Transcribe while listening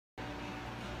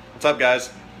What's up, guys?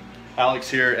 Alex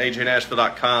here,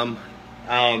 ajnashville.com.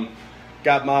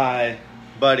 Got my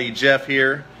buddy Jeff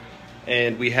here,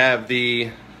 and we have the...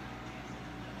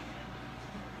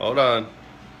 Hold on.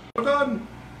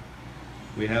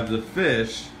 We have the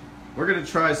fish. We're gonna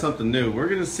try something new. We're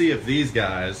gonna see if these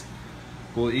guys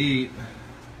will eat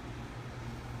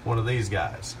one of these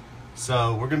guys.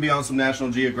 So we're gonna be on some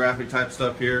National Geographic type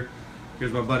stuff here.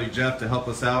 Here's my buddy Jeff to help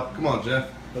us out. Come on,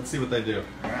 Jeff. Let's see what they do.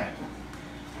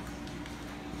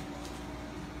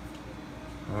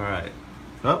 All right.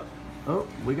 Oh,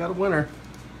 we got a winner.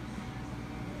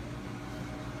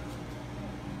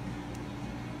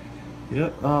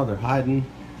 Yep. Oh, they're hiding.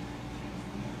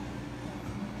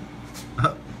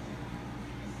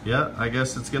 Yeah, I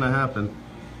guess it's gonna happen.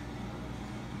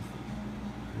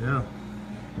 Yeah.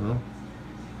 Well.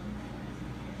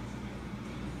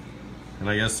 And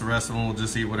I guess the rest of them will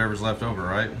just eat whatever's left over,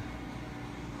 right?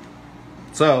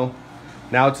 So,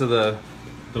 now to the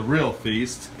real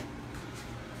feast.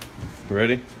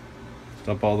 Ready?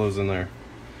 Dump all those in there.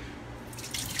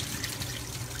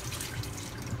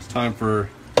 It's time for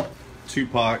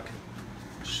Tupac,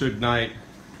 Suge Knight,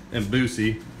 and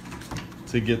Boosie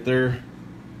to get their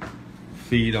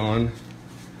feed on.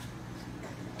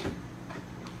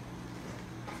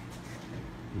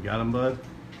 You got them, bud?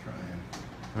 Trying.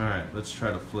 Alright, let's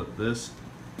try to flip this.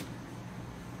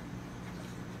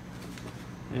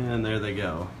 And there they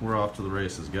go. We're off to the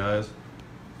races, guys.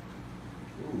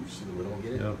 Ooh, so we don't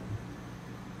get it? Yep.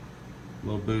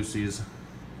 Little Boosie's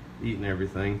eating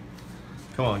everything.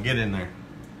 Come on, get in there.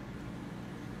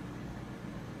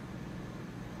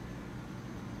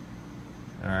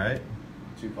 Alright.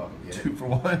 Tupac will get it. 2 for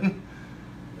 1.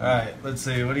 Alright, let's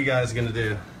see. What are you guys going to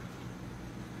do?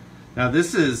 Now,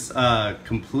 this is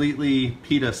completely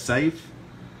PETA safe.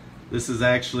 This is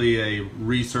actually a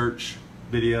research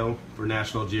video for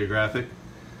National Geographic.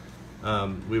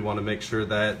 We want to make sure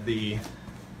that the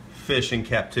fish in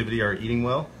captivity are eating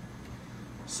well.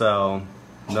 So,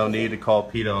 no need to call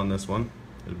PETA on this one.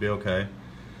 It'll be okay.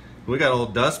 We got a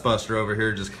little dustbuster over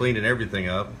here just cleaning everything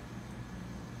up.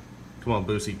 Come on,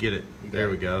 Boosie, get it. There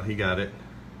we go. He got it.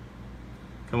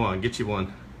 Come on, get you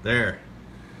one. There.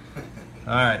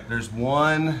 All right, there's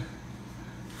one.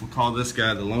 We'll call this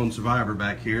guy the lone survivor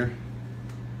back here.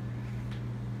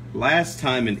 Last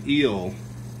time an eel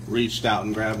reached out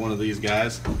and grabbed one of these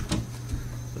guys.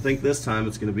 I think this time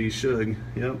it's going to be Suge.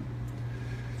 Yep.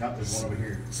 There's one over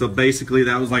here. So basically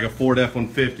that was like a Ford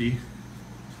F-150.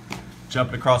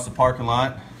 Jumping across the parking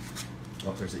lot.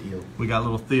 Oh, there's an eel. We got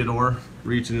little Theodore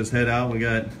reaching his head out. We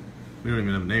don't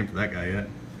even have a name for that guy yet.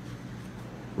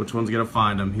 Which one's gonna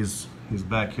find him? He's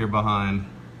back here behind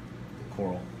The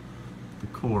coral. the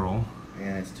coral.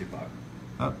 And it's Tupac.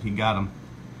 Oh, he got him.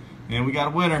 And we got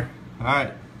a winner. All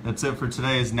right, that's it for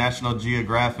today's National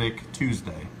Geographic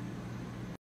Tuesday.